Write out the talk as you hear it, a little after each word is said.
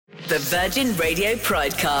The Virgin Radio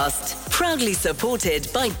Pridecast, proudly supported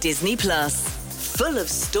by Disney Plus. Full of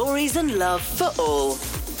stories and love for all.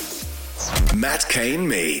 Matt Cain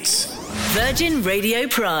meets Virgin Radio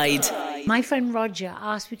Pride. My friend Roger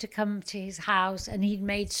asked me to come to his house and he'd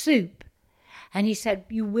made soup. And he said,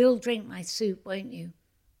 "You will drink my soup, won't you?"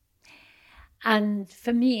 And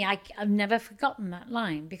for me, I've never forgotten that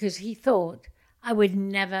line because he thought I would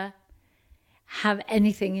never have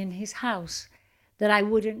anything in his house, that I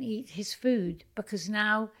wouldn't eat his food, because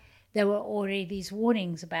now there were already these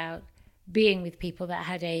warnings about being with people that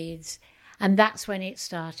had AIDS. And that's when it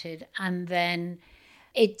started. And then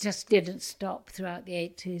it just didn't stop throughout the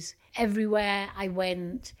 80s. Everywhere I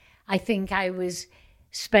went, I think I was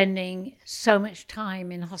spending so much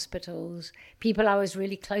time in hospitals. People I was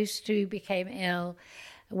really close to became ill.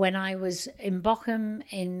 When I was in Bochum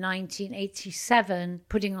in 1987,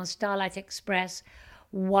 putting on Starlight Express,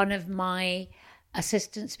 one of my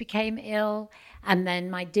assistants became ill. And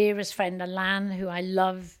then my dearest friend, Alan, who I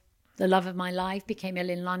love, the love of my life, became ill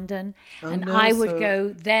in London. I would go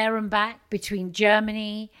there and back between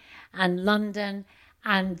Germany and London.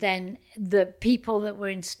 And then the people that were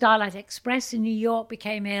in Starlight Express in New York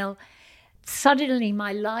became ill. Suddenly,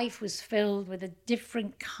 my life was filled with a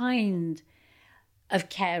different kind of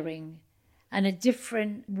caring and a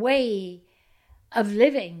different way of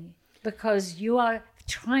living, because you are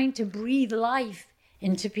trying to breathe life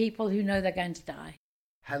into people who know they're going to die.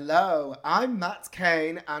 Hello, I'm Matt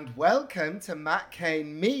Cain and welcome to Matt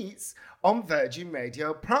Cain Meets on Virgin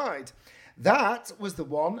Radio Pride. That was the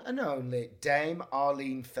one and only Dame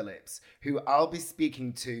Arlene Phillips, who I'll be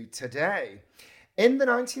speaking to today. In the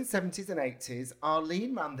 1970s and 80s,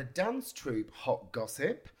 Arlene ran the dance troupe Hot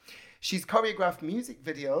Gossip. She's choreographed music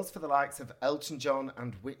videos for the likes of Elton John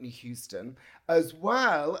and Whitney Houston, as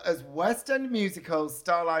well as West End musicals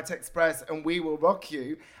Starlight Express and We Will Rock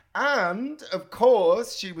You. And, of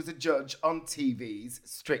course, she was a judge on TV's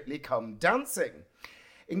Strictly Come Dancing.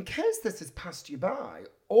 In case this has passed you by,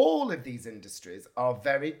 all of these industries are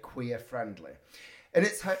very queer-friendly. And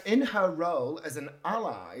it's in her role as an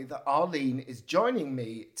ally that Arlene is joining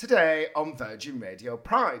me today on Virgin Radio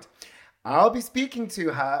Pride. I'll be speaking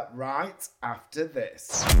to her right after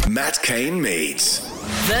this. Matt Cain meets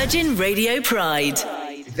Virgin Radio Pride.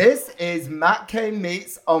 This is Matt Cain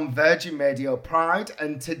Meets on Virgin Radio Pride,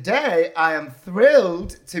 and today I am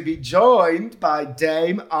thrilled to be joined by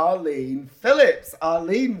Dame Arlene Phillips.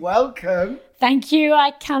 Arlene, welcome. Thank you.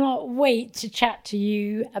 I cannot wait to chat to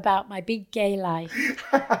you about my big gay life.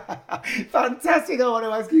 Fantastic. I want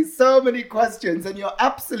to ask you so many questions, and you're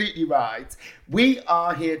absolutely right. We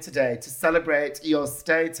are here today to celebrate your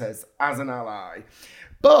status as an ally.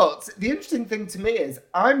 But the interesting thing to me is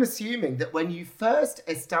I'm assuming that when you first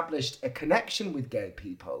established a connection with gay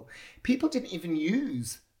people, people didn't even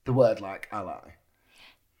use the word like ally.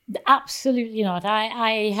 Absolutely not.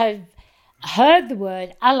 I have heard the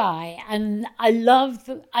word ally, and I love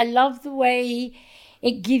the way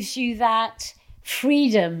it gives you that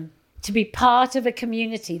freedom to be part of a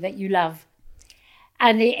community that you love.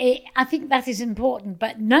 And I think that is important,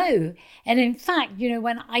 but no. And in fact,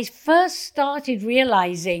 when I first started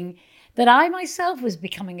realizing that I myself was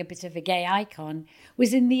becoming a bit of a gay icon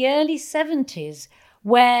was in the early 70s,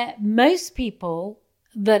 where most people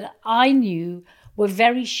that I knew were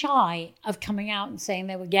very shy of coming out and saying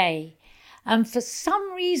they were gay. And for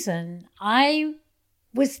some reason, I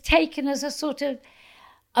was taken as a sort of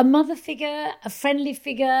a mother figure, a friendly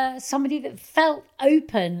figure, somebody that felt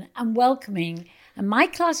open and welcoming. And my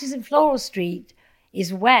classes in Floral Street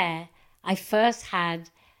is where I first had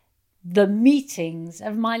the meetings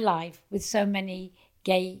of my life with so many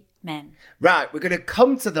gay men. Right, we're going to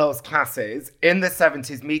come to those classes in the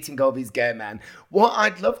 70s, meeting all these gay men. What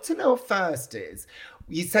I'd love to know first is,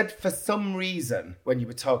 you said for some reason, when you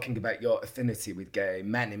were talking about your affinity with gay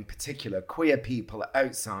men in particular, queer people,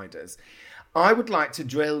 outsiders, I would like to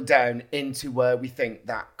drill down into where we think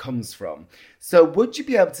that comes from. So would you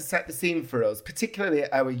be able to set the scene for us,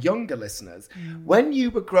 particularly our younger listeners? When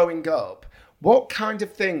you were growing up, what kind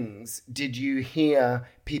of things did you hear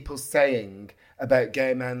people saying about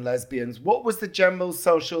gay men, lesbians? What was the general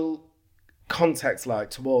social context like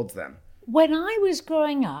towards them? When I was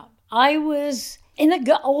growing up, I was in an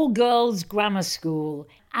all-girls grammar school,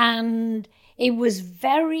 and it was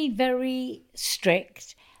very, very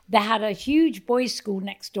strict. They had a huge boys' school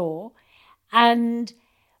next door, and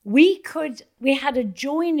we had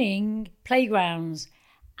adjoining playgrounds.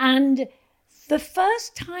 And the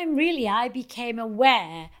first time really I became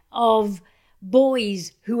aware of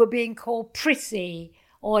boys who were being called prissy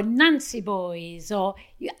or Nancy boys, or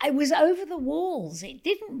it was over the walls. It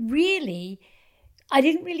didn't really I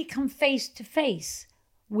didn't really come face to face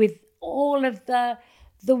with all of the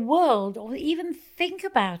world, or even think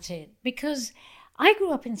about it, because I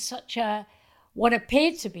grew up in such what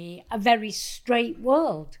appeared to be a very straight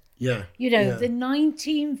world. Yeah. The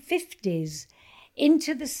 1950s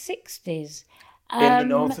into the 60s. In the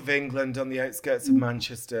north of England, on the outskirts of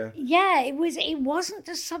Manchester. Yeah, it wasn't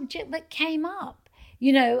a subject that came up,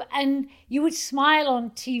 and you would smile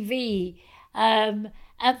on TV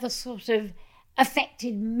at the sort of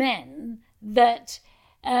affected men that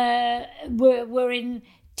were in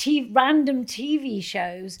random TV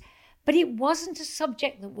shows, but it wasn't a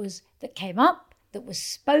subject that came up, that was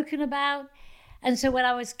spoken about. And so when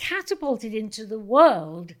I was catapulted into the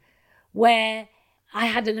world where I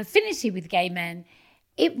had an affinity with gay men,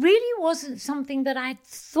 it really wasn't something that I'd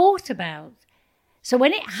thought about. So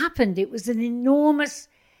when it happened, it was a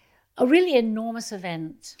really enormous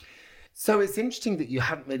event. So it's interesting that you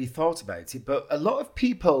hadn't really thought about it, but a lot of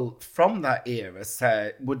people from that era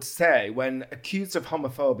would say, when accused of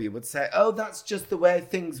homophobia, would say, oh, that's just the way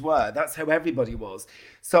things were. That's how everybody was.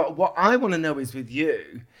 So what I want to know is, with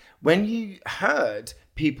you, when you heard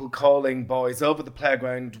people calling boys over the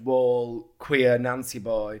playground wall queer Nancy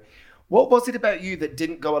boy, what was it about you that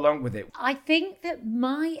didn't go along with it? I think that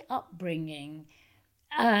my upbringing,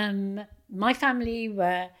 my family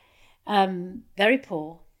were very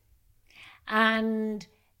poor. And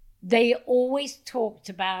they always talked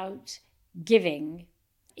about giving,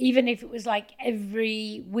 even if it was like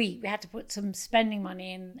every week we had to put some spending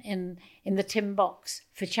money in the tin box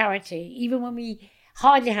for charity, even when we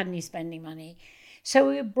hardly had any spending money. So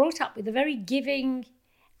we were brought up with a very giving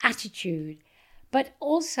attitude. But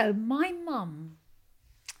also my mum,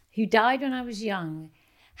 who died when I was young,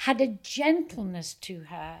 had a gentleness to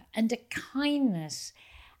her and a kindness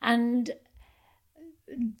and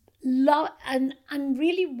love, and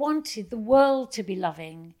really wanted the world to be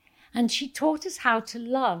loving. And she taught us how to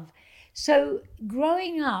love. So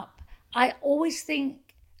growing up, I always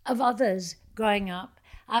think of others growing up.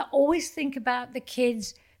 I always think about the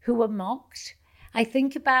kids who were mocked. I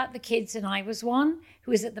think about the kids, and I was one,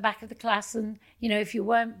 who was at the back of the class, and, if you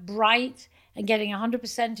weren't bright and getting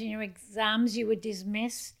 100% in your exams, you were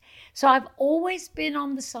dismissed. So I've always been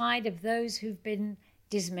on the side of those who've been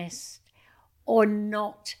dismissed or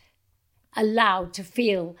not allowed to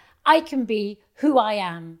feel I can be who I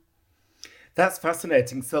am. That's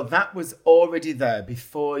fascinating. So that was already there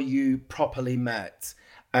before you properly met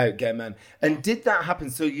out gay men. And did that happen?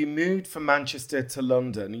 So you moved from Manchester to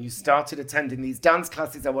London and you started attending these dance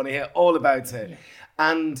classes. I want to hear all about it. Yeah.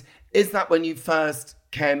 And is that when you first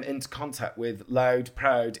came into contact with loud,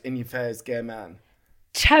 proud, in-your-face gay men?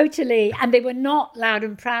 Totally. And they were not loud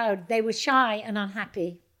and proud. They were shy and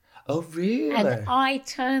unhappy. Oh, really? And I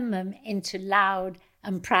turned them into loud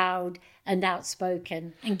and proud and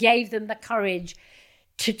outspoken, and gave them the courage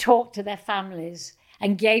to talk to their families,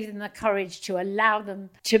 and gave them the courage to allow them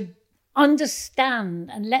to understand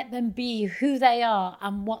and let them be who they are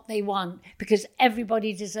and what they want, because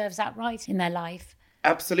everybody deserves that right in their life.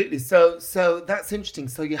 Absolutely. So that's interesting.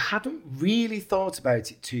 So you hadn't really thought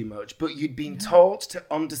about it too much, but you'd been taught to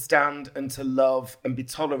understand and to love and be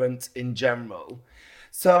tolerant in general.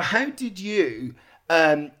 So how did you,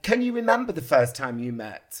 can you remember the first time you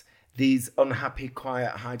met these unhappy,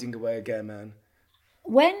 quiet, hiding away gay men?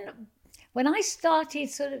 When I started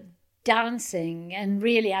sort of dancing, and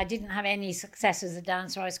really I didn't have any success as a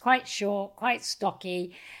dancer, I was quite short, quite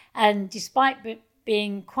stocky, and despite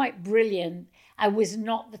being quite brilliant, I was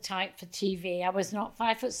not the type for TV. I was not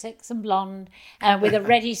 5'6" and blonde with a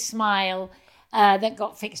ready smile that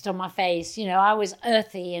got fixed on my face. I was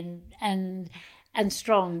earthy and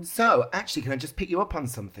strong. So, actually, can I just pick you up on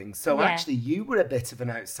something? So, actually, you were a bit of an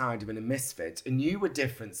outsider and a misfit, and you were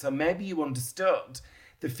different. So maybe you understood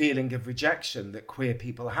the feeling of rejection that queer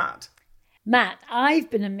people had. Matt, I've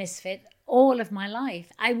been a misfit all of my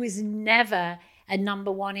life. I was never a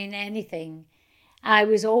number one in anything. I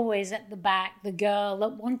was always at the back, the girl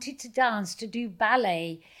that wanted to dance, to do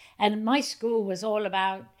ballet. And my school was all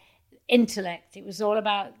about intellect. It was all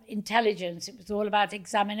about intelligence. It was all about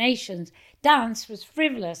examinations. Dance was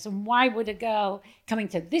frivolous. And why would a girl coming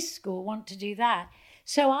to this school want to do that?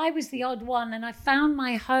 So I was the odd one, and I found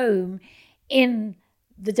my home in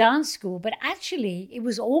the dance school. But actually, it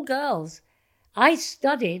was all girls. I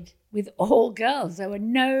studied with all girls. There were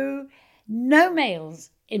no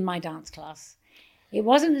males in my dance class. It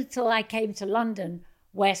wasn't until I came to London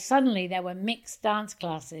where suddenly there were mixed dance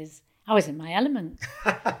classes. I was in my element.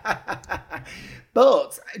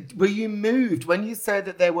 But were you moved when you said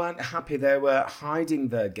that they weren't happy, they were hiding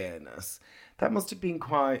their gayness? That must have been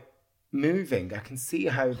quite moving. I can see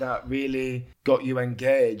how that really got you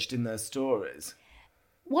engaged in their stories.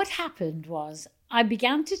 What happened was I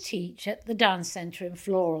began to teach at the dance centre in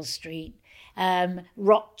Floral Street.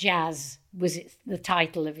 Rock Jazz was the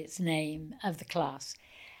title of its name, of the class.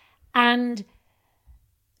 And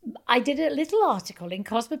I did a little article in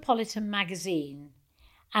Cosmopolitan magazine.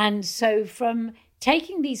 And so from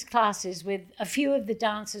taking these classes with a few of the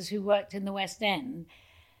dancers who worked in the West End,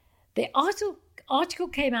 the article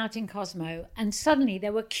came out in Cosmo, and suddenly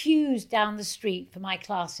there were queues down the street for my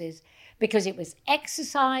classes because it was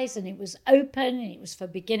exercise and it was open and it was for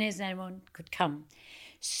beginners and anyone could come.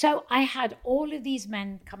 So I had all of these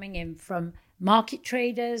men coming in, from market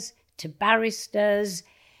traders to barristers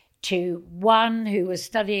to one who was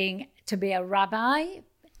studying to be a rabbi.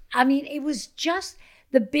 I mean, it was just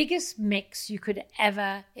the biggest mix you could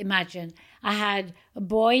ever imagine. I had a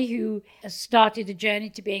boy who started a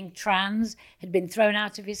journey to being trans, had been thrown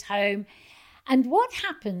out of his home. And what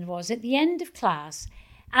happened was, at the end of class,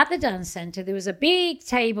 at the dance centre, there was a big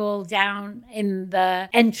table down in the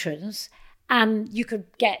entrance, and you could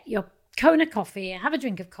get your cone of coffee, have a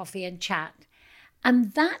drink of coffee and chat.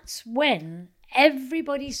 And that's when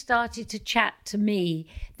everybody started to chat to me,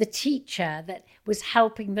 the teacher that was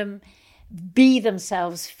helping them be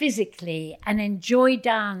themselves physically and enjoy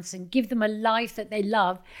dance and give them a life that they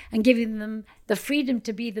love and giving them the freedom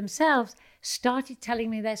to be themselves, started telling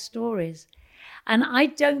me their stories. And I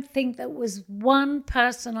don't think there was one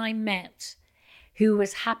person I met who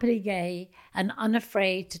was happily gay and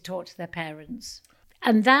unafraid to talk to their parents.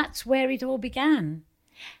 And that's where it all began.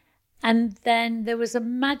 And then there was a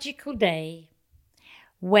magical day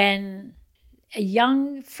when a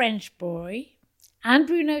young French boy and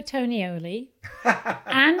Bruno Tonioli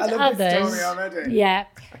and others,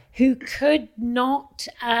 who could not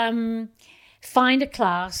find a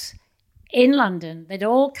class in London. They'd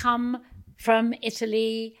all come from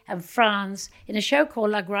Italy and France in a show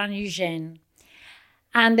called La Grande Eugène.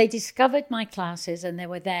 And they discovered my classes and they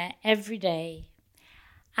were there every day.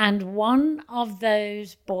 And one of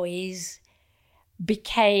those boys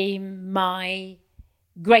became my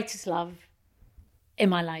greatest love in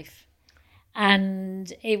my life.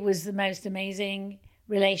 And it was the most amazing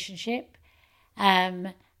relationship.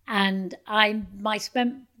 And I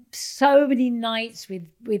spent so many nights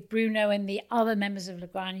with Bruno and the other members of La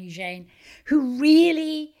Grande Eugène, who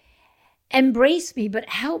really embraced me, but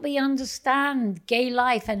helped me understand gay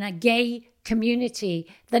life and a gay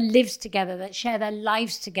community that lives together, that share their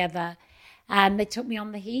lives together. And they took me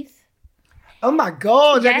on the Heath. Oh my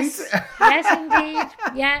God. Yes, yes indeed.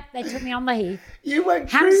 Yeah, they took me on the Heath. You went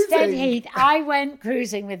cruising? Hampstead Heath. I went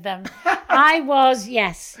cruising with them. I was,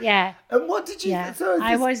 yes, yeah. And what did you... Yeah.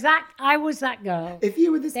 I was that girl. If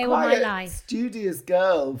you were this they quiet, were my life. studious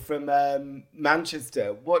girl from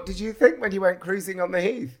Manchester, what did you think when you went cruising on the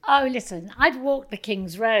Heath? Oh, listen, I'd walk the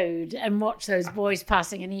King's Road and watch those boys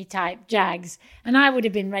passing in E-type Jags, and I would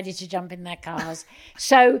have been ready to jump in their cars.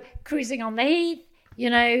 So cruising on the Heath, you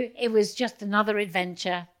know, it was just another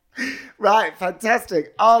adventure. Right,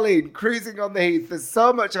 fantastic. Arlene, cruising on the Heath. There's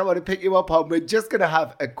so much I want to pick you up on. We're just going to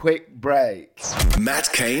have a quick break. Matt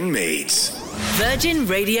Cain Meets. Virgin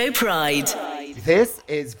Radio Pride. This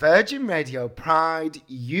is Virgin Radio Pride.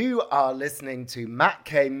 You are listening to Matt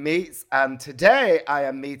Cain Meets, and today I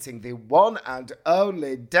am meeting the one and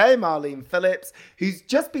only Dame Arlene Phillips, who's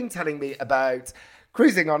just been telling me about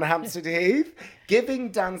cruising on Hampstead Heath,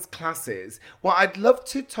 giving dance classes. What I'd love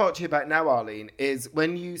to talk to you about now, Arlene, is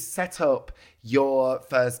when you set up your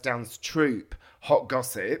first dance troupe, Hot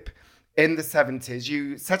Gossip, in the 70s.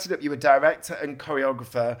 You set it up, you were director and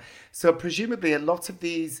choreographer. So presumably a lot of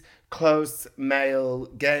these close male,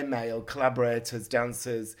 gay male collaborators,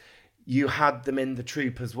 dancers, you had them in the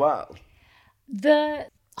troupe as well. The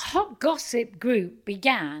Hot Gossip group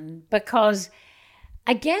began because,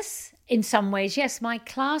 I guess, in some ways, yes, my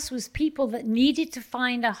class was people that needed to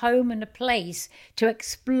find a home and a place to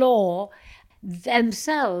explore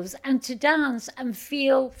themselves and to dance and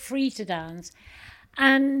feel free to dance.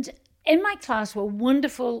 And in my class were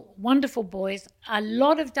wonderful, wonderful boys, a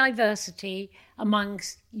lot of diversity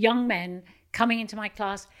amongst young men coming into my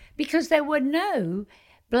class because there were no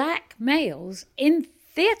black males in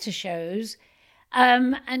theatre shows.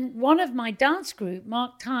 And one of my dance group,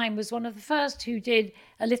 Mark Time, was one of the first who did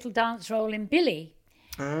a little dance role in Billy.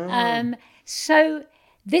 Oh. So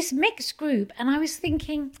this mixed group, and I was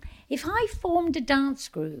thinking, if I formed a dance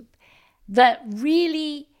group that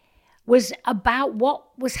really was about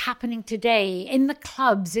what was happening today in the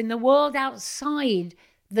clubs, in the world outside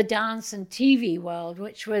the dance and TV world,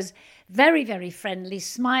 which was very, very friendly,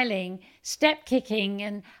 smiling, step kicking,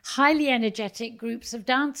 and highly energetic groups of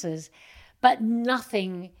dancers, but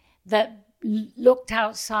nothing that looked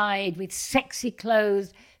outside with sexy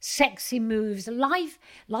clothes, sexy moves.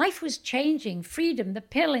 Life was changing. Freedom, the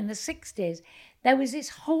pill in the 60s. There was this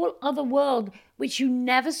whole other world which you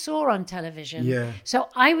never saw on television. Yeah. So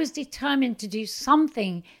I was determined to do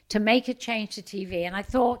something to make a change to TV. And I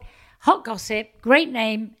thought, Hot Gossip, great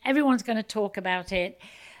name. Everyone's going to talk about it.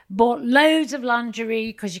 Bought loads of lingerie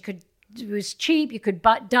because it was cheap. You could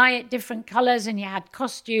dye it different colors and you had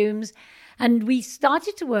costumes. And we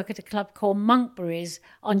started to work at a club called Monkberries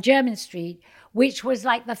on Jermyn Street, which was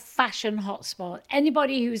like the fashion hotspot.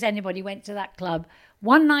 Anybody who's anybody went to that club.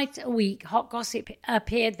 One night a week, Hot Gossip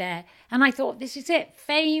appeared there. And I thought, this is it.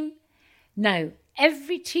 Fame? No.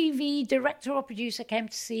 Every TV director or producer came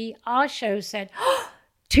to see our show said, oh,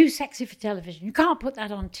 too sexy for television. You can't put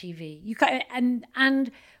that on TV. You can't,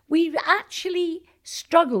 and we actually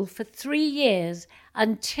struggled for 3 years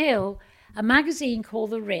until a magazine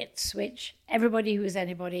called The Ritz, which everybody who was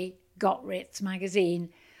anybody got Ritz magazine,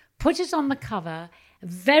 put us on the cover, a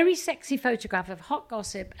very sexy photograph of Hot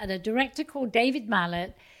Gossip, and a director called David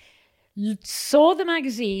Mallet saw the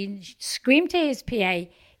magazine, screamed to his PA,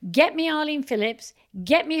 get me Arlene Phillips,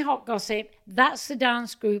 get me Hot Gossip, that's the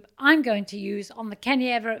dance group I'm going to use on the Kenny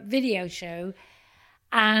Everett video show.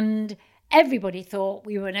 And everybody thought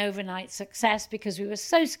we were an overnight success because we were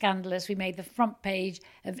so scandalous. We made the front page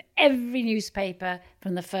of every newspaper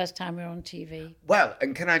from the first time we were on TV. Well,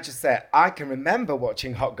 and can I just say, I can remember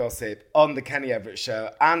watching Hot Gossip on the Kenny Everett show,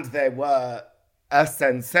 and they were a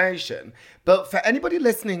sensation. But for anybody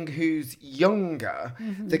listening who's younger,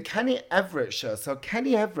 the Kenny Everett show, so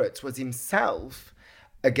Kenny Everett was himself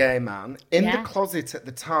a gay man in the closet at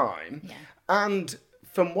the time. Yeah. And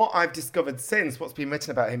from what I've discovered since, what's been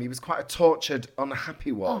written about him, he was quite a tortured,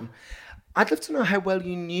 unhappy one. Oh. I'd love to know how well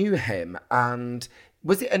you knew him, and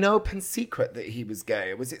was it an open secret that he was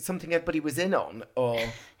gay? Or was it something everybody was in on? Or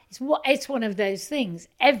it's one of those things.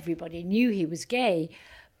 Everybody knew he was gay,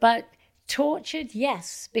 but tortured,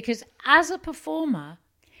 yes, because as a performer,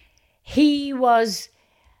 he was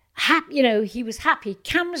happy. You know, he was happy.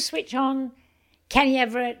 Camera switch on, Kenny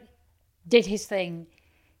Everett did his thing.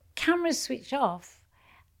 Cameras switch off,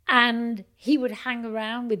 and he would hang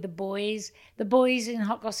around with the boys. The boys in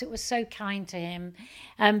Hot Gossip were so kind to him,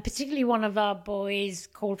 particularly one of our boys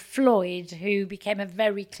called Floyd, who became a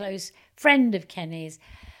very close friend of Kenny's.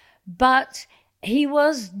 But he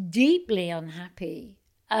was deeply unhappy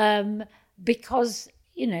because,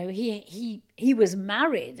 you know, he was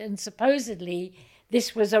married, and supposedly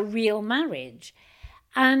this was a real marriage.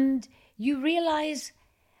 And you realize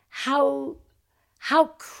how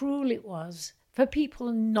cruel it was for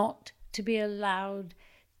people not to be allowed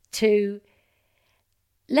to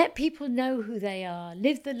let people know who they are,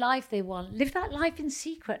 live the life they want, live that life in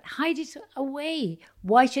secret, hide it away.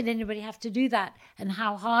 Why should anybody have to do that? And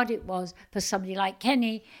how hard it was for somebody like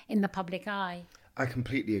Kenny in the public eye. I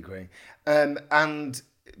completely agree. And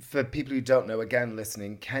for people who don't know, again,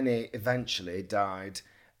 listening, Kenny eventually died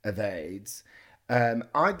of AIDS.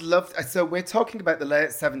 So we're talking about the late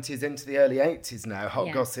 70s into the early 80s now,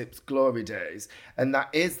 Hot Gossip's glory days. And that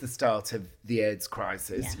is the start of the AIDS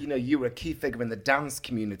crisis. Yeah. You know, you were a key figure in the dance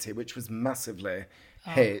community, which was massively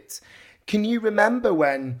hit. Can you remember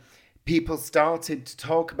when people started to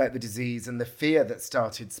talk about the disease and the fear that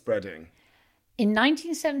started spreading? In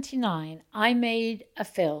 1979, I made a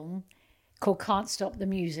film called Can't Stop the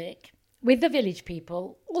Music with the Village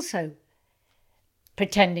People, also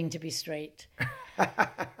pretending to be straight.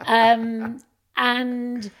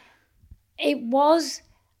 And it was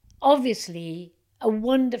obviously a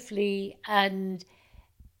wonderfully and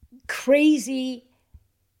crazy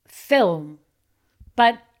film,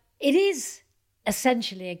 but it is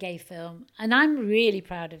essentially a gay film, and I'm really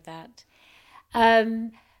proud of that.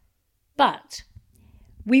 But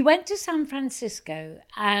we went to San Francisco,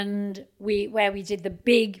 and where we did the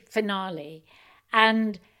big finale,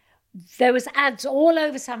 and there was ads all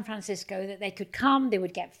over San Francisco that they could come, they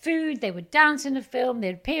would get food, they would dance in the film,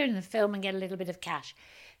 they'd appear in the film and get a little bit of cash.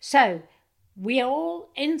 So we're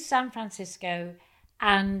all in San Francisco,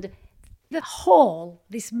 and the hall,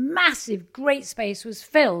 this massive, great space, was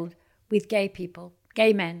filled with gay people,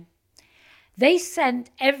 gay men. They sent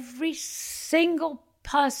every single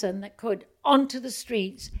person that could onto the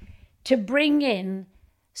streets to bring in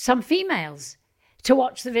some females to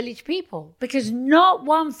watch the Village People, because not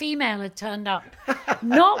one female had turned up.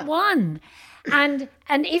 Not one. And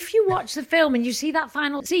if you watch the film and you see that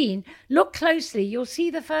final scene, look closely, you'll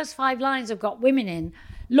see the first 5 lines have got women in.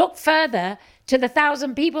 Look further to the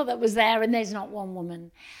 1,000 people that was there and there's not one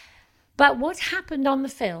woman. But what happened on the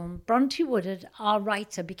film, Bronte Woodard, our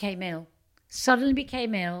writer, suddenly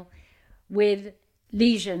became ill with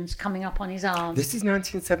lesions coming up on his arm. This is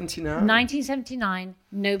 1979? 1979,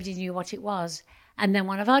 nobody knew what it was. And then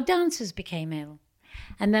one of our dancers became ill.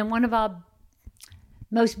 And then one of our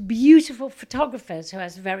most beautiful photographers, who I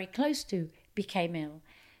was very close to, became ill.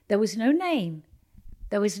 There was no name.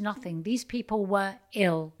 There was nothing. These people were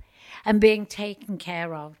ill and being taken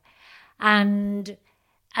care of. And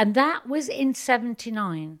that was in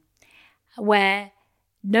 79, where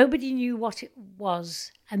nobody knew what it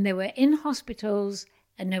was, and they were in hospitals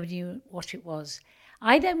and nobody knew what it was.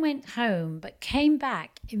 I then went home, but came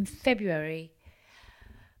back in February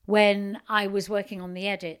when I was working on the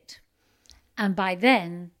edit. And by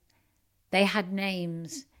then, they had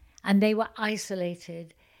names and they were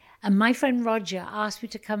isolated. And my friend Roger asked me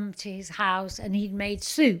to come to his house, and he'd made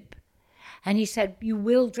soup. And he said, "You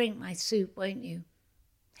will drink my soup, won't you?"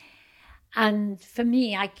 And for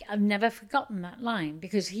me, I've never forgotten that line,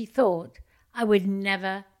 because he thought I would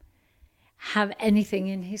never have anything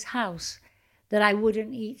in his house, that I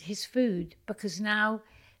wouldn't eat his food, because now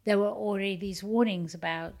there were already these warnings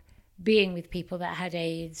about being with people that had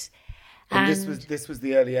AIDS. And this was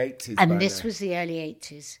the early 80s. And this was the early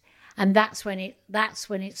 80s. And that's when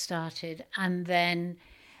it started. And then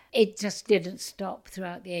it just didn't stop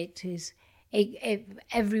throughout the 80s.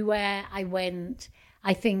 Everywhere I went,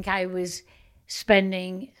 I think I was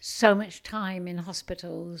spending so much time in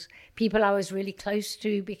hospitals. People I was really close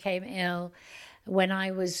to became ill. When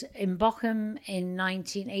I was in Bochum in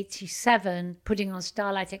 1987, putting on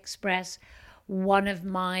Starlight Express, one of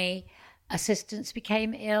my assistants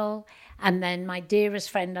became ill. And then my dearest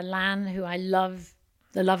friend, Alan, who I love,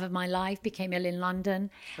 the love of my life, became ill in London.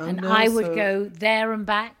 I would go there and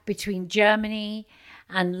back between Germany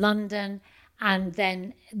and London. And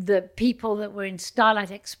then the people that were in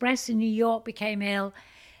Starlight Express in New York became ill.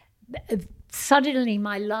 Suddenly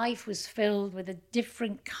my life was filled with a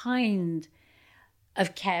different kind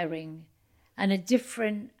of caring and a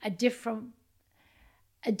different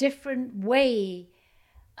way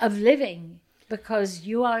of living, because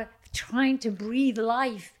you are trying to breathe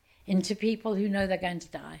life into people who know they're going to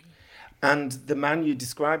die. And the man you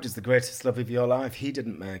described as the greatest love of your life, he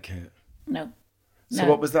didn't make it. No. So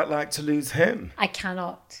what was that like to lose him? I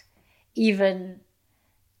cannot even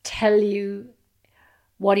tell you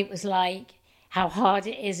what it was like, how hard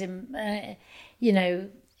it is in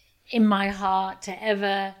my heart to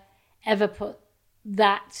ever put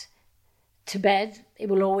that to bed. It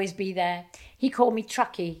will always be there. He called me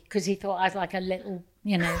Trucky because he thought I was like a little,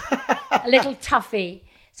 a little toughie.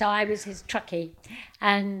 So I was his Trucky.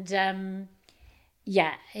 And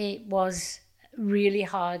it was really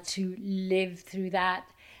hard to live through that.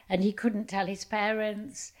 And he couldn't tell his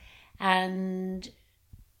parents, and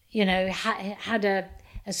had a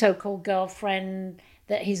so-called girlfriend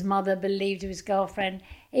that his mother believed was his girlfriend.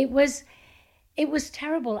 It was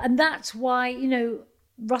terrible. And that's why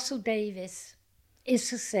Russell Davies,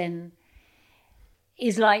 Is a Sin,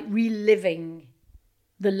 is like reliving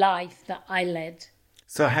the life that I led.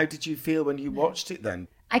 So how did you feel when you watched it then?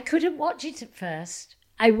 I couldn't watch it at first.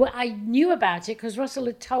 I knew about it because Russell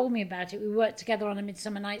had told me about it. We worked together on A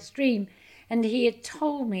Midsummer Night's Dream, and he had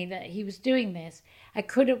told me that he was doing this. I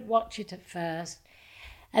couldn't watch it at first.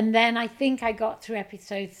 And then I think I got through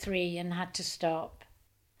episode 3 and had to stop.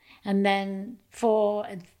 And then 4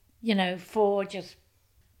 just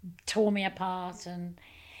tore me apart.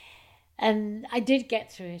 And I did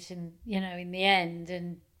get through it in the end,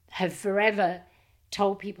 and have forever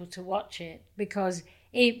told people to watch it because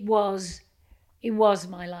it was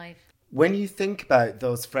my life. When you think about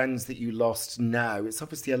those friends that you lost now, it's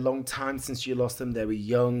obviously a long time since you lost them. They were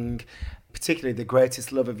young, particularly the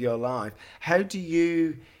greatest love of your life. How do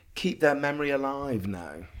you keep their memory alive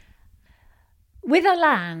now? With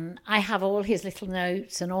Alain, I have all his little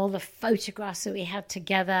notes and all the photographs that we had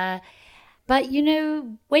together. But,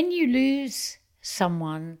 when you lose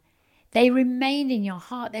someone, they remain in your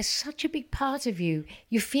heart. They're such a big part of you.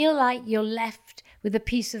 You feel like you're left with a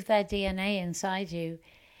piece of their DNA inside you.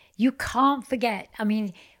 You can't forget. I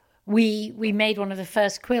mean, we made one of the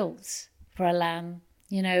first quilts for Alain,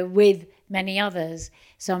 with many others.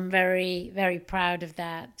 So I'm very, very proud of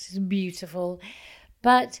that. It's beautiful.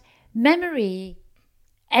 But memory,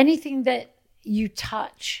 anything that you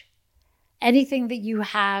touch, anything that you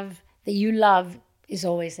have, that you love, is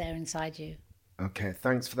always there inside you. Okay,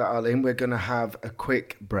 thanks for that, Arlene. We're going to have a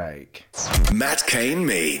quick break. Matt Cain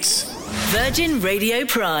Meets. Virgin Radio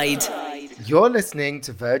Pride. You're listening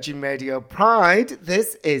to Virgin Radio Pride.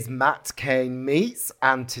 This is Matt Kane Meets,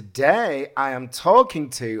 and today I am talking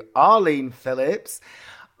to Arlene Phillips.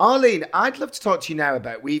 Arlene, I'd love to talk to you now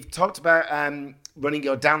about, we've talked about running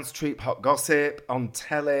your dance troupe, Hot Gossip, on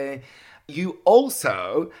telly. You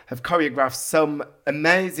also have choreographed some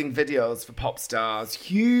amazing videos for pop stars,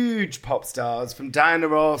 huge pop stars, from Diana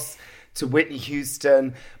Ross to Whitney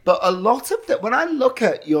Houston. But a lot of that, when I look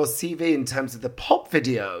at your CV in terms of the pop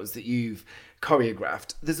videos that you've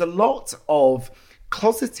choreographed, there's a lot of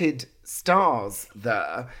closeted stars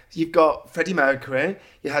there. You've got Freddie Mercury,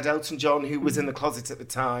 you had Elton John, who was in the closet at the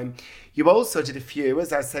time. You also did a few,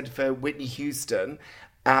 as I said, for Whitney Houston.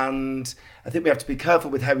 And I think we have to be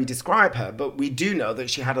careful with how we describe her, but we do know that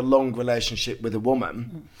she had a long relationship with a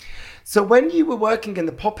woman. So when you were working in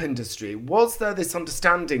the pop industry, was there this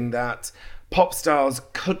understanding that pop stars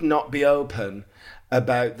could not be open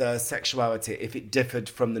about their sexuality if it differed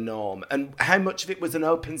from the norm? And how much of it was an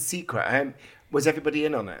open secret? Was everybody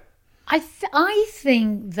in on it? I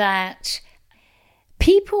think that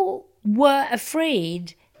people were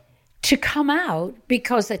afraid to come out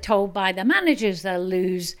because they're told by their managers they'll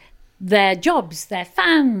lose their jobs, their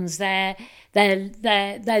fans, their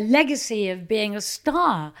legacy of being a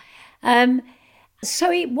star.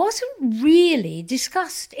 So it wasn't really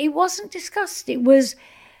discussed. It wasn't discussed. It was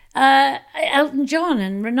Elton John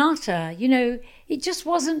and Renata. You know, it just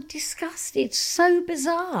wasn't discussed. It's so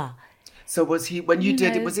bizarre. So was he, when you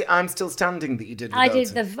did it, was it I'm Still Standing that you did with I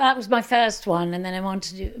Elton? did, that was my first one, and then I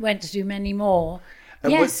went to do many more.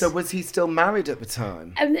 And yes. was he still married at the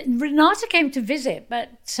time? Renata came to visit, but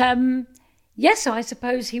yes, I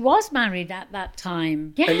suppose he was married at that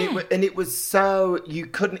time. Yeah. And it was so, you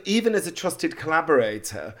couldn't, even as a trusted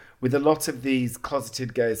collaborator with a lot of these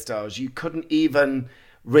closeted gay stars, you couldn't even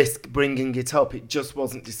risk bringing it up. It just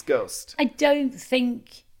wasn't discussed. I don't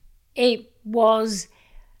think it was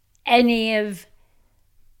any of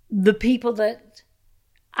the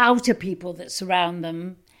outer people that surround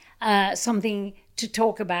them, something to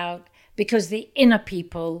talk about, because the inner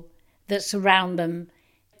people that surround them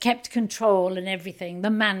kept control and everything,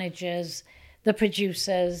 the managers, the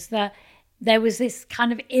producers, there was this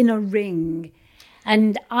kind of inner ring,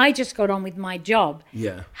 and I just got on with my job.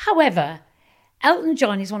 Yeah. However, Elton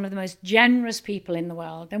John is one of the most generous people in the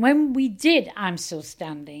world, and when we did I'm Still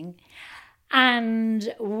Standing,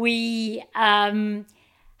 and we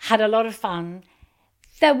had a lot of fun,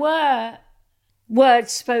 there were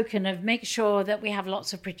words spoken of make sure that we have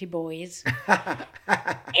lots of pretty boys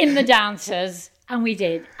in the dancers, and we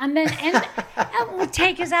did. And then Elton would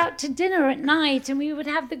take us out to dinner at night, and we would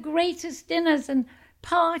have the greatest dinners and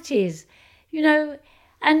parties, you know.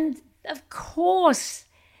 And of course,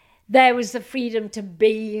 there was the freedom to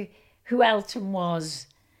be who Elton was.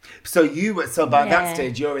 So by that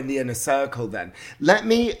stage, you're in the inner circle then.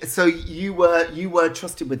 So you were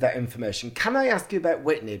trusted with that information. Can I ask you about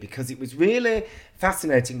Whitney? Because it was really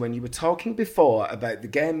fascinating when you were talking before about the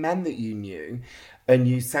gay men that you knew, and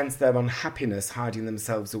you sensed their unhappiness hiding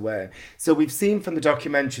themselves away. So we've seen from the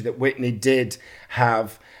documentary that Whitney did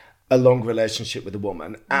have a long relationship with a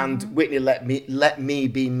woman, and Whitney let me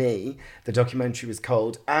be me, the documentary was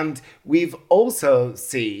called. And we've also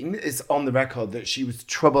seen, it's on the record, that she was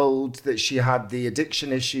troubled, that she had the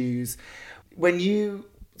addiction issues. When you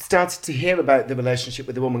started to hear about the relationship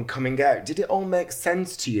with the woman coming out, did it all make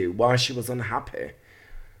sense to you why she was unhappy?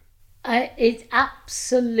 It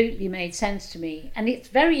absolutely made sense to me. And it's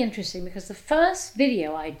very interesting because the first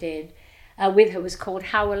video I did with her was called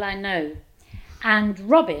How Will I Know? And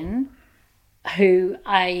Robin, who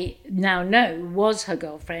I now know was her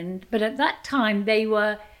girlfriend, but at that time they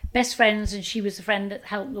were best friends, and she was the friend that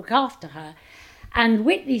helped look after her. And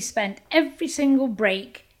Whitney spent every single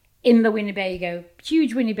break in the Winnebago,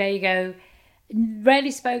 huge Winnebago, rarely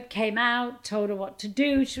spoke, came out, told her what to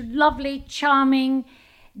do. She was lovely, charming,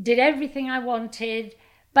 did everything I wanted,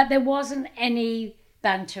 but there wasn't any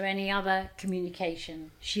banter, any other communication.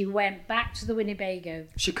 She went back to the Winnebago.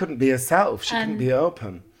 She couldn't be herself. She couldn't be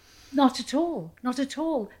open. Not at all. Not at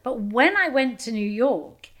all. But when I went to New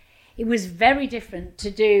York, it was very different to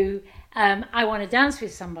do I Want to Dance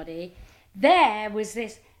with Somebody. There was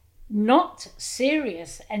this not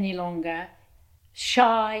serious any longer,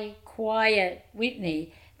 shy, quiet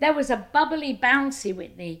Whitney. There was a bubbly, bouncy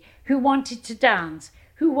Whitney who wanted to dance,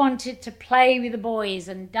 who wanted to play with the boys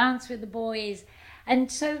and dance with the boys.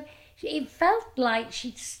 And so it felt like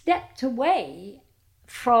she'd stepped away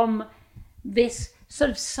from this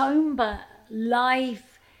sort of somber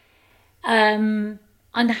life,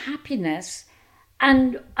 unhappiness,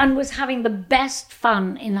 and was having the best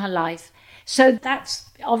fun in her life. So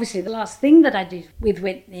that's obviously the last thing that I did with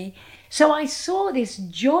Whitney. So I saw this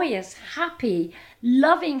joyous, happy,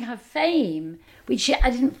 loving her fame, which I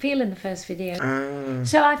didn't feel in the first video.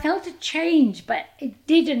 So I felt a change, but it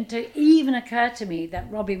didn't even occur to me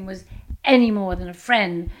that Robin was any more than a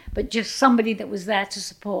friend, but just somebody that was there to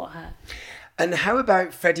support her. And how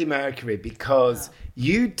about Freddie Mercury? Because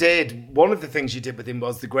you did, one of the things you did with him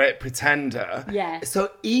was The Great Pretender. Yeah.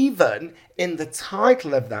 So even in the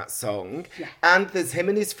title of that song, and there's him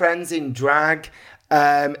and his friends in drag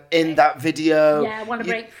in that video. Yeah, I Want to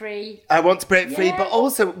Break Free. I Want to Break Free. Yeah. But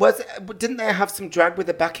also, didn't they have some drag with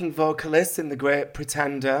a backing vocalist in The Great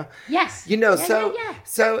Pretender? Yes. You know, Yeah.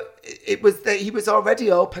 so it was that he was already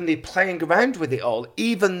openly playing around with it all,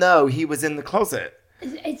 even though he was in the closet.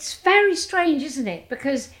 It's very strange, isn't it?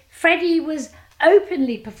 Because Freddie was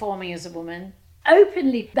openly performing as a woman,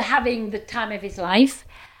 openly having the time of his life.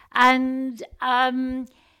 And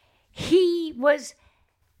he was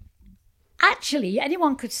actually,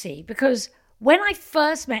 anyone could see, because when I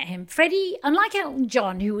first met him, Freddie, unlike Elton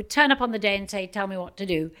John, who would turn up on the day and say, tell me what to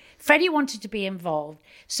do, Freddie wanted to be involved.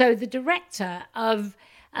 So the director of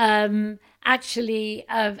a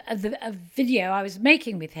video I was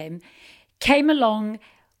making with him came along.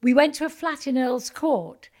 We went to a flat in Earl's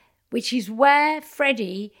Court, which is where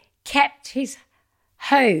Freddie kept his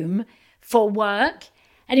home for work.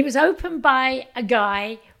 And it was opened by a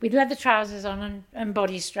guy with leather trousers on and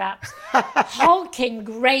body straps, hulking,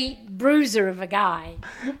 great bruiser of a guy.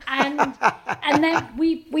 And then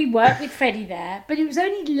we worked with Freddie there. But it was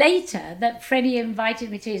only later that Freddie invited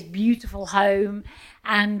me to his beautiful home,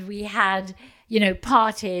 and we had,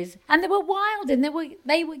 parties. And they were wild and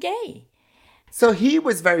they were gay. So he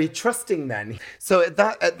was very trusting then. So at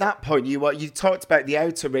that point, you talked about the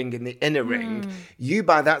outer ring and the inner ring. You,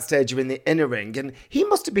 by that stage, you're in the inner ring. And he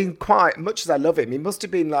must have been quite, much as I love him, he must have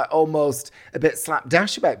been like almost a bit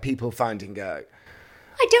slapdash about people finding out.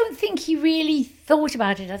 I don't think he really thought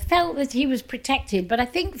about it. I felt that he was protected. But I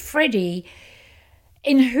think Freddie,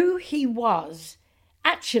 in who he was,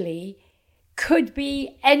 actually could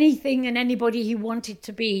be anything and anybody he wanted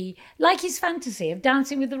to be. Like his fantasy of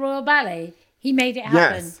dancing with the Royal Ballet. He made it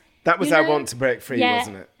happen. Yes, that was I Want to Break Free,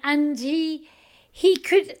 wasn't it? And he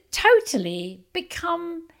could totally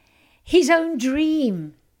become his own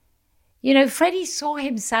dream. Freddie saw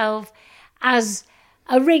himself as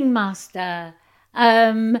a ringmaster,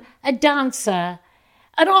 a dancer,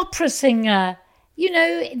 an opera singer.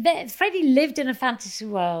 Freddie lived in a fantasy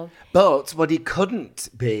world. But what he couldn't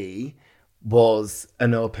be was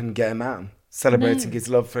an open gay man. Celebrating his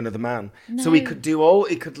love for another man. No. So he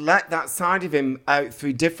could let that side of him out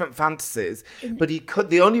through different fantasies, but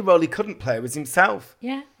the only role he couldn't play was himself.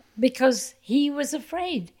 Yeah, because he was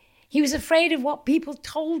afraid. He was afraid of what people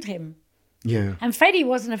told him. Yeah. And Freddie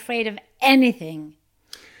wasn't afraid of anything.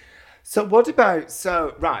 So what about,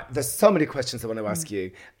 there's so many questions I want to ask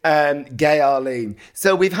you. Gay Arlene.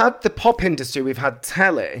 So we've had the pop industry, we've had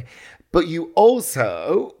telly, but you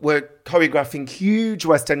also were choreographing huge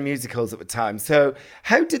West End musicals at the time. So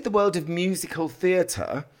how did the world of musical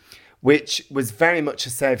theatre, which was very much a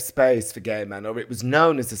safe space for gay men, or it was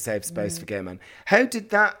known as a safe space for gay men, how did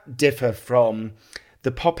that differ from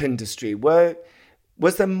the pop industry? Was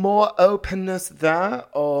there more openness there,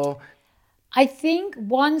 or? I think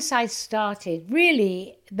once I started,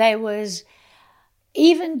 really, there was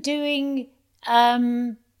even doing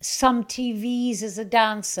some TVs as a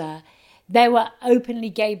dancer. There were openly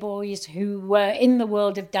gay boys who were in the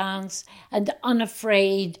world of dance and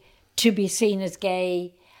unafraid to be seen as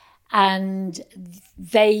gay. And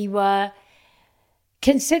they were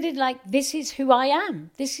considered like, this is who I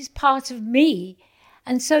am. This is part of me.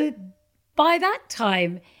 And so by that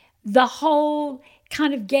time, the whole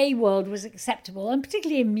kind of gay world was acceptable, and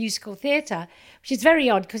particularly in musical theatre, which is very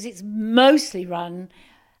odd because it's mostly run,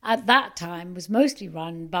 at that time, was mostly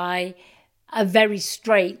run by a very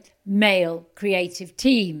straight male creative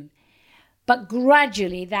team. But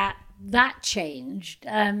gradually that changed.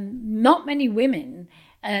 Not many women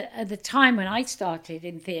at the time when I started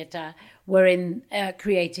in theatre were in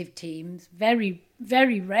creative teams, very,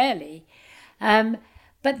 very rarely.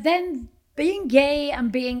 But then being gay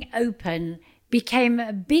and being open became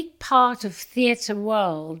a big part of theatre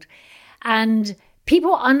world, and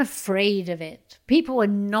people were unafraid of it. People were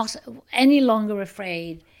not any longer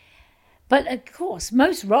afraid. But of course,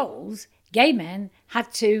 most roles, gay men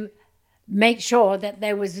had to make sure that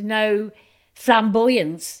there was no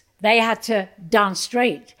flamboyance. They had to dance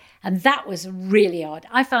straight. And that was really odd.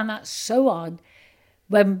 I found that so odd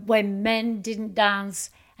when men didn't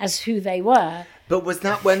dance as who they were. But was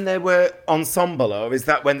that when they were ensemble, or is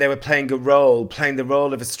that when they were playing the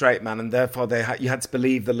role of a straight man, and therefore you had to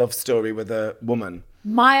believe the love story with a woman?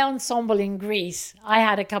 my ensemble in Greece, I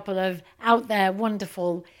had a couple of out there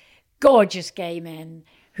wonderful, gorgeous gay men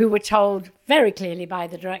who were told very clearly by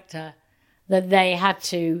the director that they had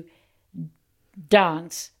to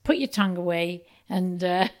dance, put your tongue away, and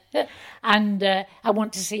I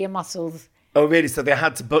want to see your muscles. Oh, really? So they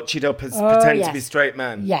had to butch it up as pretend to be straight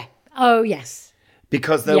men? Yeah. Oh, yes.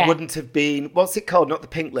 Because there wouldn't have been, what's it called? Not the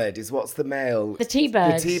Pink Ladies. What's the male? The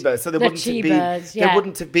T-Birds. The T-Birds. So there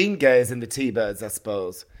wouldn't have been gays in the T-Birds, I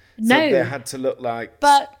suppose. No. So they had to look like...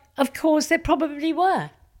 But, of course, there probably were.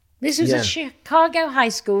 This was a Chicago high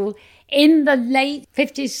school in the late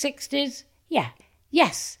 50s, 60s. Yeah.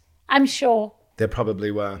 Yes, I'm sure. There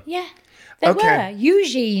probably were. Yeah, there were.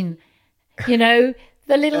 Eugene, the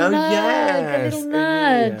little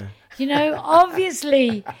nerd. Yeah.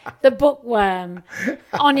 Obviously the bookworm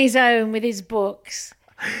on his own with his books.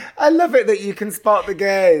 I love it that you can spot the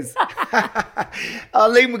gays.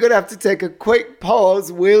 Arlene, we're going to have to take a quick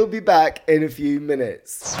pause. We'll be back in a few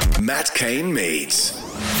minutes. Matt Cain Meets.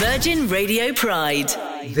 Virgin Radio Pride.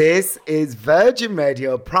 This is Virgin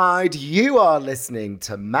Radio Pride. You are listening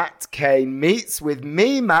to Matt Cain Meets with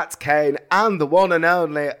me, Matt Cain, and the one and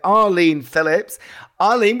only Arlene Phillips.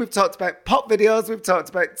 Arlene, we've talked about pop videos, we've talked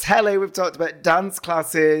about telly, we've talked about dance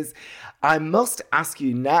classes. I must ask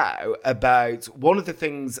you now about one of the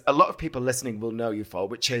things a lot of people listening will know you for,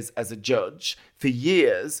 which is as a judge for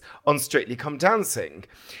years on Strictly Come Dancing.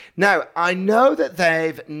 Now, I know that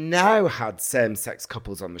they've now had same-sex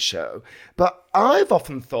couples on the show, but I've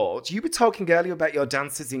often thought, you were talking earlier about your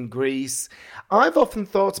dances in Greece, I've often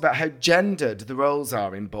thought about how gendered the roles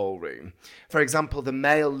are in ballroom. For example, the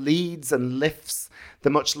male leads and lifts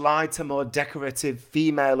the much lighter, more decorative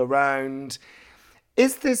female around.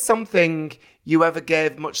 Is this something you ever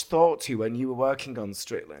gave much thought to when you were working on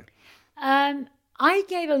Strictly? I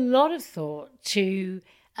gave a lot of thought to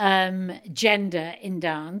gender in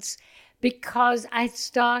dance because I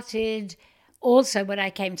started also when I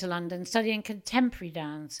came to London studying contemporary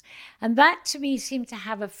dance. And that to me seemed to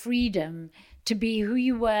have a freedom to be who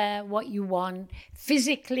you were, what you want.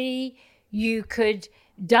 Physically, you could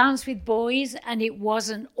dance with boys and it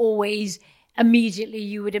wasn't always immediately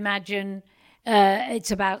you would imagine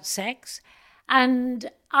it's about sex.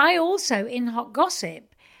 And I also, in Hot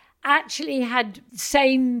Gossip, actually had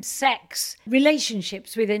same-sex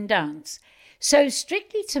relationships within dance. So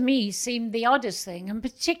Strictly to me seemed the oddest thing, and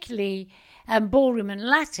particularly ballroom and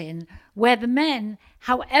Latin, where the men,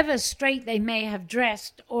 however straight they may have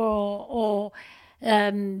dressed or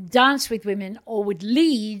danced with women or would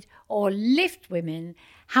lead or lift women,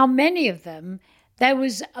 how many of them, there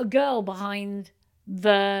was a girl behind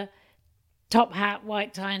the top hat,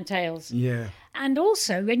 white tie and tails. Yeah. And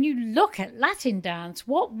also, when you look at Latin dance,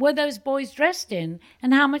 what were those boys dressed in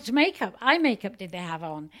and how much eye makeup did they have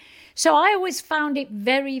on? So I always found it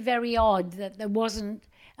very, very odd that there wasn't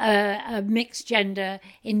a mixed gender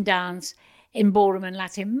in dance in ballroom and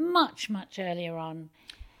Latin much, much earlier on.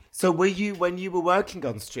 So when you were working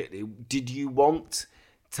on Strictly, did you want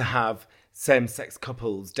to have same-sex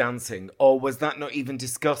couples dancing, or was that not even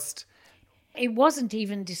discussed? It wasn't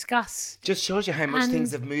even discussed. Just shows you how much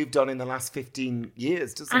things have moved on in the last 15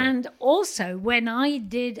 years, doesn't it? And also, when I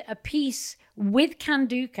did a piece with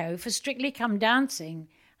Canduco for Strictly Come Dancing,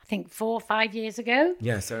 I think 4 or 5 years ago.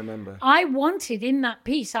 Yes, I remember. I wanted in that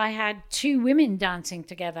piece, I had 2 women dancing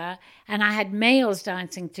together and I had males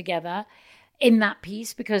dancing together in that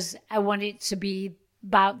piece because I wanted it to be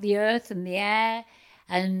about the earth and the air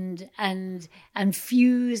and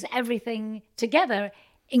fuse everything together,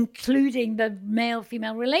 including the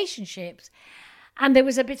male-female relationships. And there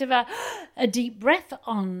was a bit of a deep breath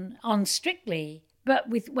on Strictly. But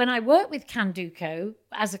when I work with Canduco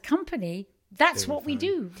as a company, that's what we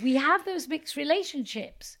do. We have those mixed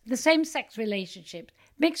relationships, the same-sex relationships,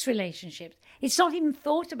 mixed relationships. It's not even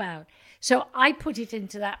thought about. So I put it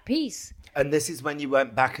into that piece. And this is when you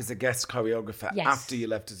went back as a guest choreographer after you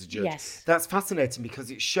left as a judge. Yes. That's fascinating because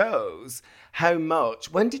it shows how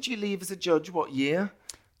much... When did you leave as a judge? What year?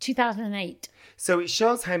 2008. So it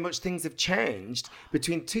shows how much things have changed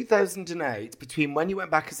between 2008, between when you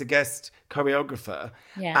went back as a guest choreographer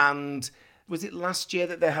and was it last year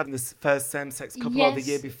that they had this first same-sex couple or the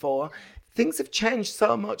year before? Things have changed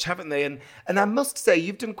so much, haven't they? And I must say,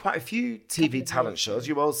 you've done quite a few TV talent shows.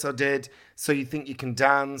 You also did So You Think You Can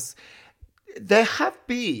Dance. There have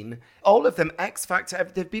been, all of them, X Factor,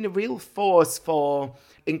 they've been a real force for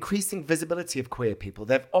increasing visibility of queer people.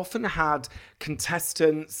 They've often had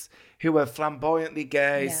contestants who are flamboyantly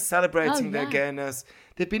gay, celebrating their gayness.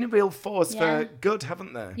 They've been a real force for good,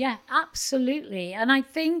 haven't they? Yeah, absolutely. And I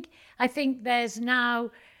think there's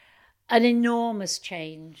now an enormous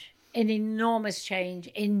change an enormous change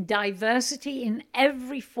in diversity in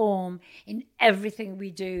every form, in everything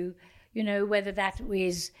we do, you know, whether that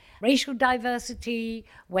is racial diversity,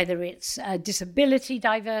 whether it's disability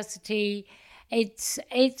diversity. It's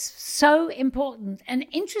so important. And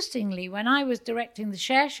interestingly, when I was directing the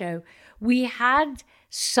Cher show, we had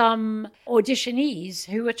some auditionees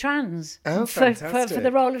who were trans for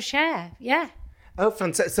the role of Cher. Yeah. Oh,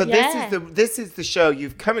 fantastic! So this is the show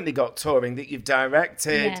you've currently got touring that you've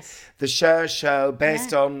directed. Yes. The Cher show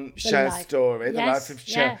based on Cher's story, the life of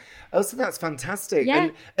Cher. Yeah. Oh, so that's fantastic. Yeah.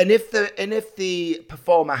 And if the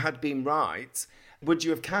performer had been right, would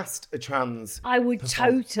you have cast a trans? I would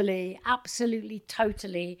performer? absolutely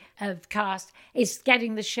totally have cast. It's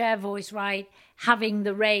getting the Cher voice right, having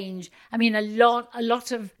the range. I mean, a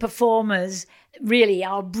lot of performers really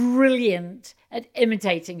are brilliant at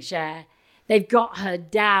imitating Cher. They've got her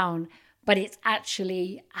down, but it's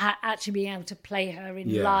actually being able to play her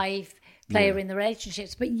in life, play her in the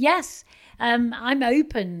relationships. But yes, I'm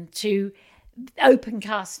open to open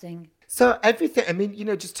casting. So everything, I mean, you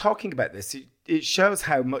know, just talking about this, it shows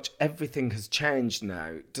how much everything has changed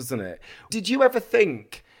now, doesn't it? Did you ever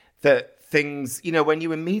think that things, you know, when you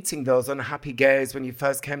were meeting those unhappy gays when you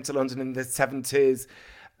first came to London in the 70s,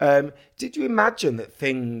 did you imagine that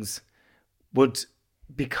things would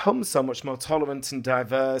become so much more tolerant and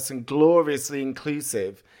diverse and gloriously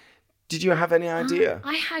inclusive? Did you have any idea?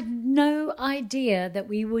 I had no idea that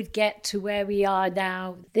we would get to where we are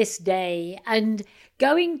now this day. And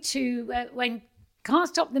going to, when Can't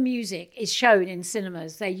Stop the Music is shown in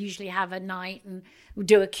cinemas, they usually have a night and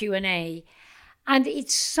do a Q&A. And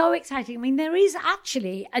it's so exciting. I mean, there is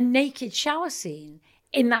actually a naked shower scene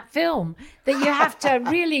in that film that you have to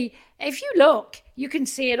really, if you look, you can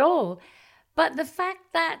see it all. But the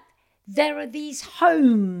fact that there are these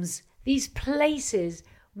homes, these places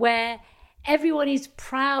where everyone is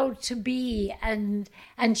proud to be and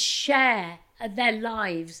share their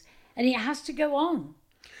lives, and it has to go on.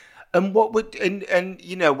 And what would, and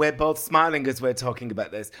you know, we're both smiling as we're talking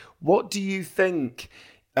about this. What do you think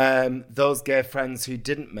those gay friends who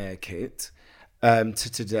didn't make it to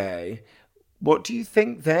today, what do you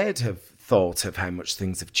think they'd have thought of how much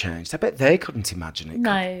things have changed? I bet they couldn't imagine it.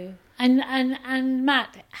 No. And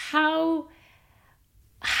Matt, how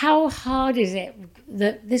hard is it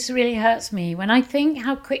that this really hurts me when I think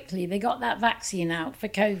how quickly they got that vaccine out for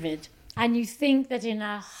COVID, and you think that in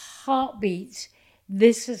a heartbeat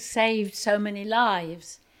this has saved so many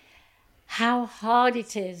lives. How hard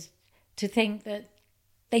it is to think that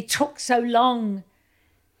they took so long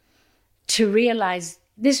to realize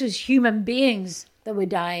this was human beings that were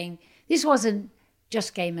dying. This wasn't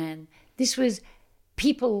just gay men. This was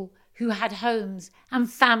people who had homes and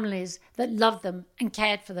families that loved them and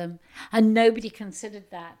cared for them. And nobody considered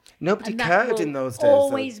that. Nobody cared in those days.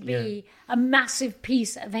 Always be a massive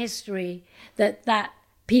piece of history that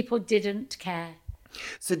people didn't care.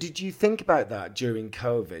 So did you think about that during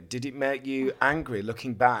COVID? Did it make you angry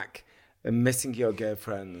looking back and missing your gay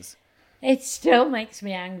friends? It still makes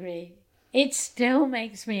me angry. It still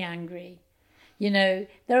makes me angry. You know,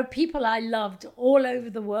 there are people I loved all over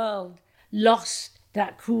the world, lost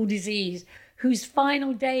that cruel disease, whose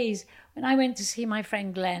final days, when I went to see my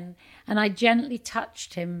friend Glenn and I gently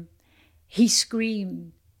touched him, he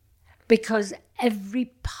screamed because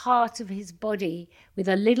every part of his body with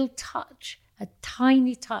a little touch, a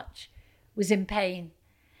tiny touch, was in pain.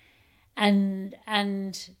 And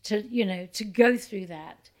to, you know, to go through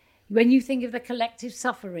that, when you think of the collective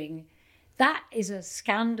suffering, that is a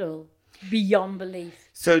scandal beyond belief.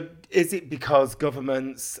 So is it because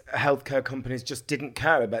governments, healthcare companies just didn't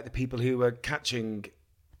care about the people who were catching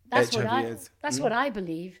HIV? That's what I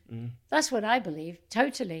believe. That's what I believe,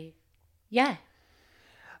 totally. Yeah.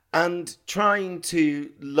 And trying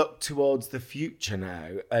to look towards the future now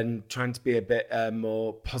and trying to be a bit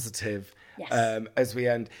more positive as we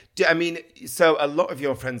end. I mean, so a lot of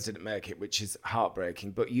your friends didn't make it, which is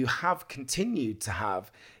heartbreaking, but you have continued to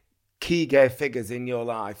have key gay figures in your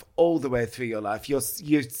life all the way through your life.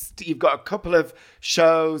 You've got a couple of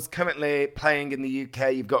shows currently playing in the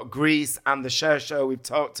UK. You've got Grease and the Cher show we've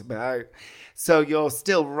talked about. So you're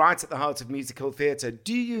still right at the heart of musical theatre.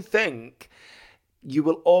 Do you think you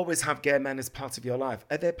will always have gay men as part of your life?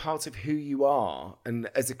 Are they part of who you are and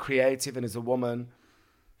as a creative and as a woman?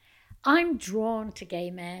 I'm drawn to gay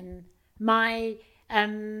men. My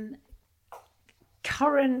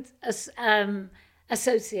current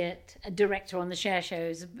associate director on the Cher show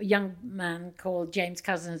is a young man called James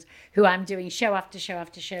Cousins, who I'm doing show after show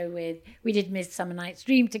after show with. We did Midsummer Night's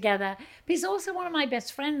Dream together. But he's also one of my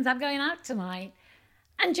best friends. I'm going out tonight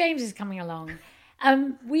and James is coming along.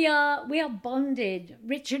 We are bonded.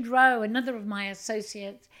 Richard Rowe, another of my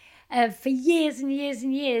associates, for years and years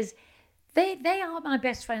and years. They are my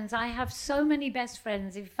best friends. I have so many best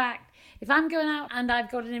friends. In fact, if I'm going out and I've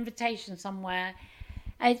got an invitation somewhere,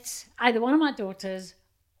 it's either one of my daughters,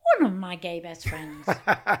 one of my gay best friends.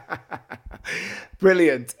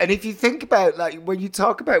 Brilliant. And if you think about, like, when you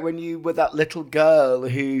talk about when you were that little girl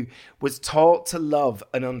who was taught to love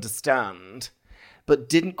and understand, but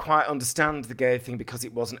didn't quite understand the gay thing because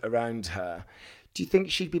it wasn't around her, do you think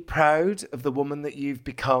she'd be proud of the woman that you've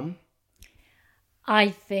become? I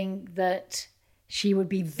think that she would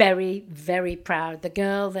be very, very proud. The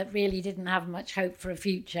girl that really didn't have much hope for a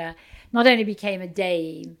future not only became a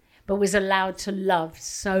dame, but was allowed to love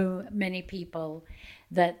so many people.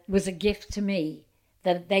 That was a gift to me,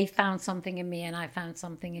 that they found something in me and I found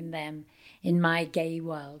something in them in my gay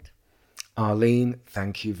world. Arlene,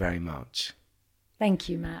 thank you very much. Thank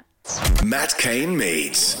you, Matt. Matt Cain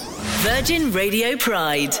Meets. Virgin Radio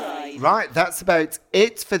Pride. Right, that's about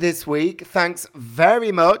it for this week. Thanks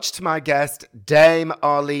very much to my guest, Dame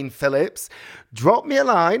Arlene Phillips. Drop me a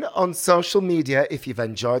line on social media if you've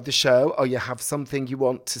enjoyed the show or you have something you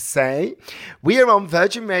want to say. We are on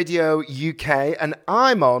Virgin Radio UK and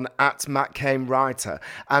I'm on @MattCainWriter.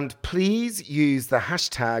 And please use the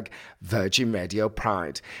hashtag Virgin Radio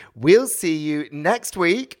Pride. We'll see you next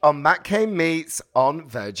week on Matt Cain Meets on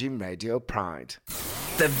Virgin Radio Pride.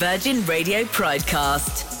 The Virgin Radio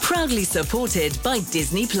Pridecast, proudly supported by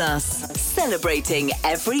Disney Plus, celebrating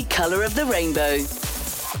every colour of the rainbow.